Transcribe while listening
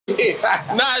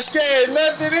Not scared,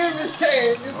 nothing even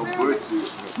scared.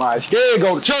 My scared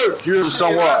go to church. You're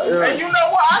somewhere. Yeah. And you know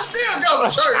what? I still go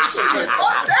to church.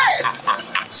 Fuck that.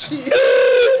 Shit.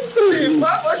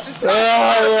 Fuck what you talking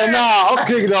about. Nah, I'm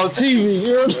kicking on TV.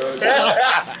 You know?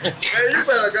 Man, you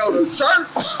better go to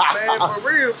church, man. For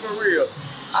real.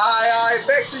 All right,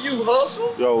 back to you,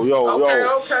 Hustle. Yo.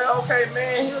 Okay,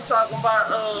 man. He was talking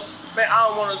about, man, I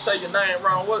don't want to say your name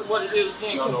wrong. What it is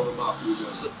again? Y'all know the mafia.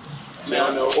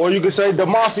 Or you could say the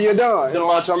mafia done. You know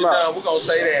what I'm talking about? We're gonna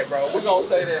say that, bro. We're gonna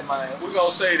say that, man. We're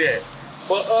gonna say that.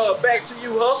 But back to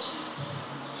you, Hustle.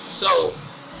 So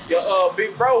your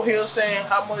big bro here saying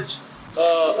how much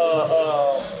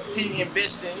he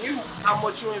invested in you. How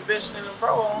much you invested in him,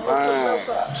 bro? On the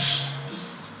website.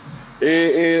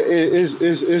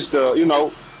 It's the, you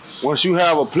know, once you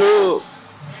have a plug,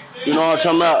 you know what I'm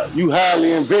talking about, you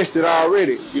highly invested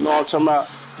already. You know what I'm talking about?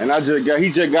 And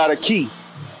he just got a key.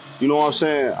 You know what I'm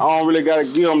saying? I don't really gotta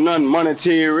give him nothing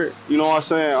monetary. You know what I'm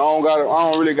saying? I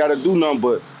don't really gotta do nothing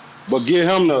but give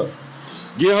him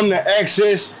the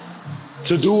access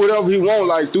to do whatever he want,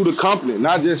 like through the company.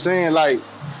 Not just saying like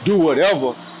do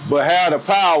whatever, but have the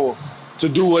power to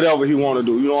do whatever he want to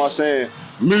do. You know what I'm saying?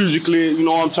 Musically, you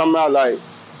know what I'm talking about? Like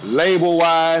label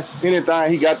wise,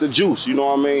 anything, he got the juice. You know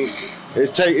what I mean?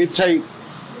 It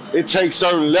takes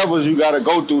certain levels you gotta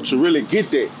go through to really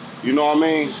get that. You know what I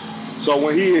mean? So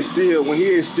when he is still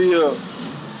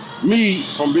me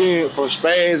from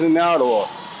spazzing out or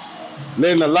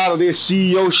letting a lot of this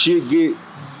CEO shit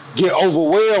get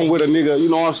overwhelmed with a nigga, you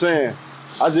know what I'm saying?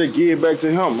 I just give it back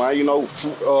to him, man. You know,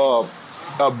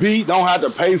 a beat don't have to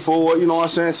pay for it, you know what I'm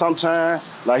saying? Sometimes,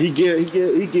 like he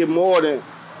get more than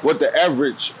what the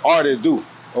average artist do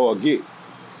or get.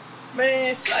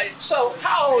 Man, so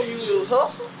how old are you,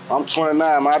 Hustle? I'm 29,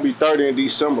 man. I'll be 30 in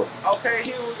December. Okay,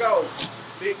 here we go.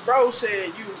 Big bro said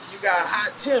you got a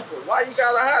hot temper. Why you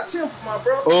got a hot temper, my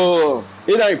bro?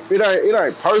 It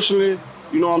ain't personally,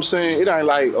 you know what I'm saying? It ain't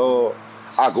like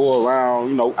I go around,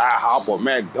 you know, IHOP or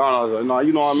McDonald's or no,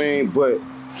 you know what I mean? But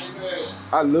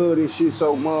I love this shit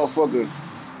so motherfucking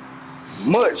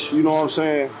much, you know what I'm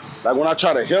saying? Like when I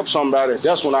try to help somebody,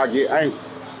 that's when I get angry.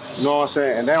 You know what I'm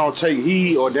saying? And they don't take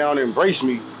heed or they don't embrace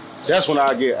me, that's when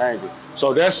I get angry.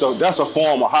 So that's a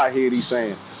form of hothead he's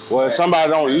saying. Well, if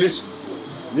somebody don't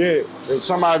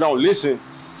listen,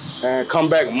 and come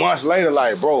back months later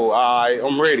like, bro, all right,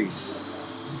 I'm ready.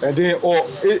 And then, or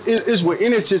it's with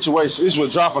any situation, it's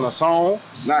with dropping a song,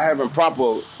 not having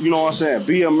proper, you know what I'm saying,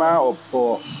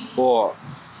 BMI or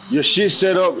your shit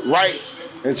set up right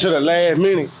until the last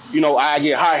minute, you know, I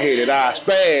get hot-headed, I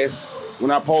spaz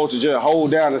when I'm supposed to just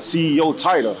hold down the CEO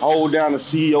title, hold down the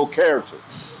CEO character.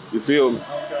 You feel me?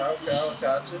 Okay, I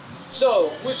got you. So,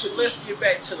 let's get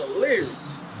back to the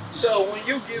lyrics. So, when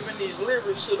you giving these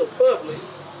lyrics to the public,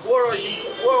 what are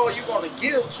you going to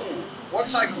give to them? What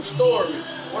type of story?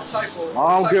 What type of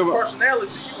personality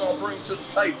you going to bring to the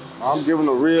table? I'm giving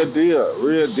a real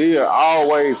deal,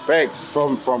 always facts.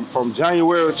 From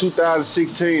January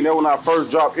 2016, that when I first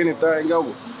dropped anything over,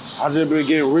 I just been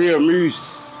getting real music.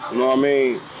 You know what I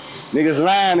mean? Niggas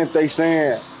lying if they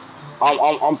saying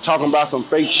I'm talking about some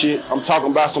fake shit. I'm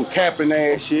talking about some capping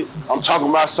ass shit. I'm talking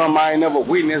about something I ain't never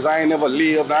witnessed, I ain't never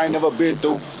lived, I ain't never been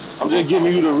through. I'm just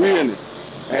giving you the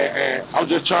realness. And I'm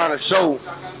just trying to show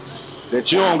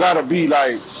that you don't gotta be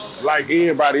like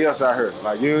everybody else out here.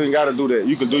 Like you ain't gotta do that.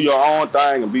 You can do your own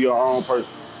thing and be your own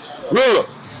person. Real.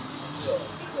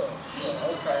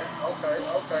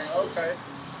 Okay.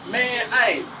 Man,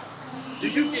 hey, do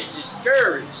you get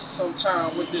discouraged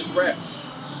sometime with this rap?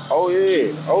 Oh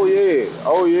yeah.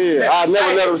 I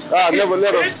never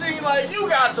let him. It seems like you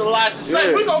got a lot to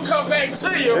say. Yeah. We're gonna come back to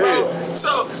you, bro. Yeah.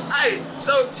 So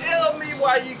tell me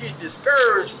why you get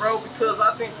discouraged, bro, because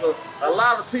I think a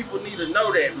lot of people need to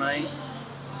know that, man.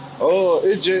 Oh,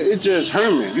 it just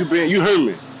hurt me. You hurt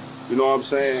me. You know what I'm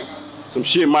saying? Some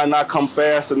shit might not come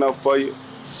fast enough for you.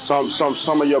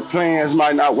 Some of your plans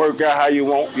might not work out how you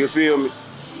want. You feel me?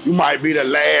 You might be the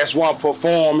last one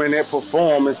performing at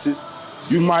performances.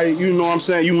 You might, you know what I'm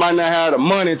saying? You might not have the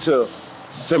money to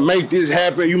make this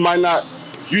happen. You might not.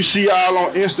 You see all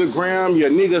on Instagram, your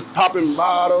niggas popping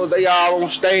bottles. They all on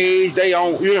stage. They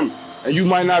on, you hear me? And you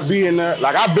might not be in there.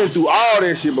 Like I've been through all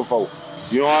that shit before.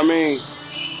 You know what I mean?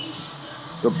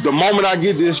 The moment I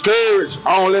get discouraged,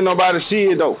 I don't let nobody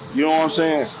see it though. You know what I'm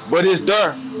saying? But it's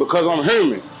there because I'm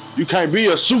human. You can't be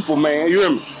a Superman, you hear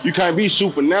me? You can't be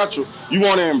supernatural. You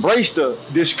want to embrace the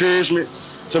discouragement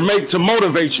to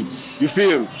motivate you. You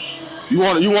feel me? You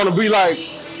want to be like,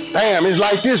 damn, it's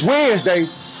like this Wednesday,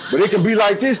 but it can be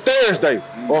like this Thursday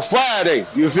or Friday.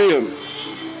 You feel me?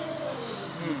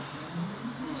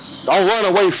 Don't run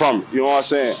away from it. You know what I'm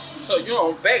saying? So you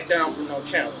don't back down from no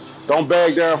challenge. Don't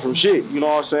back down from shit. You know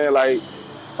what I'm saying? Like,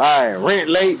 all right, rent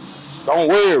late. Don't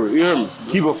worry. You hear me?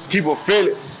 Keep a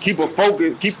feel, keep a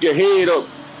focus. Keep your head up.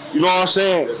 You know what I'm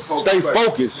saying? Stay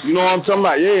focused. You know what I'm talking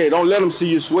about? Yeah, don't let them see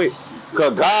you sweat.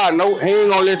 Cause God know He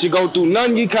ain't gonna let you go through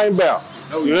nothing you can't bear.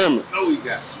 No, you hear me? No, He got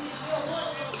you.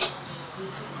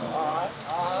 All right.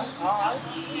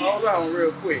 Hold on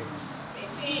real quick.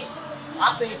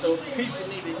 I think the people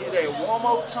need to hear that one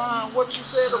more time. What you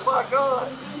said about God?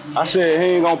 I said He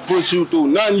ain't gonna put you through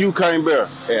nothing you can't bear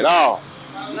at all.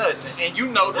 Nothing. And you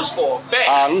know this for a fact.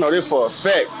 I know this for a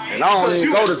fact. And I don't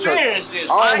even go to church. This,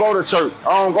 I don't go to church.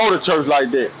 I don't go to church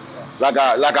like that. Like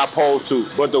I supposed to.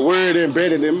 But the word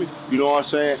embedded in me. You know what I'm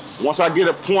saying? Once I get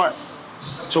a point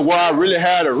to where I really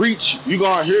had to reach, you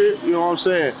gonna hear it. You know what I'm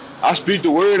saying? I speak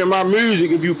the word in my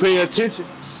music if you pay attention.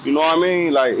 You know what I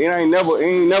mean? Like it ain't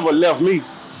never left me.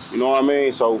 You know what I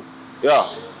mean? So yeah.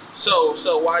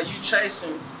 So while you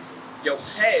chasing your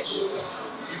passion,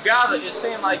 it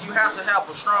seems like you have to have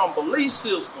a strong belief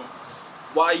system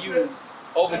while you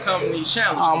overcoming these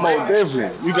challenges. Most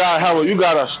definitely. You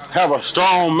gotta have a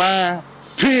strong mind,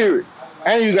 period.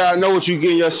 And you gotta know what you're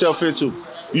getting yourself into.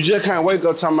 You just can't wake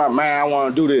up talking about, man, I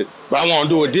wanna do this, but I wanna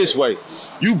do it this way.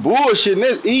 You bullshitting,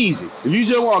 that's easy. If you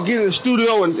just wanna get in the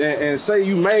studio and say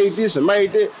you made this and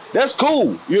made that, that's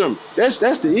cool. You know what I mean?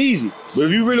 That's the easy. But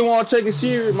if you really wanna take it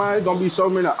serious, man, it's gonna be so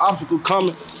many obstacles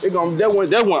coming.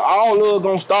 That when all love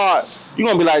gonna start, you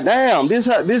gonna be like, damn, this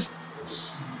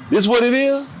what it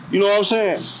is? You know what I'm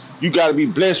saying? You gotta be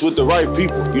blessed with the right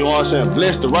people. You know what I'm saying?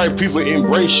 Bless the right people,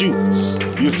 embrace you.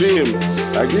 You feel me?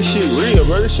 Like this shit real,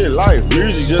 bro. This shit life.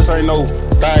 Music just ain't no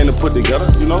thing to put together,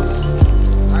 you know?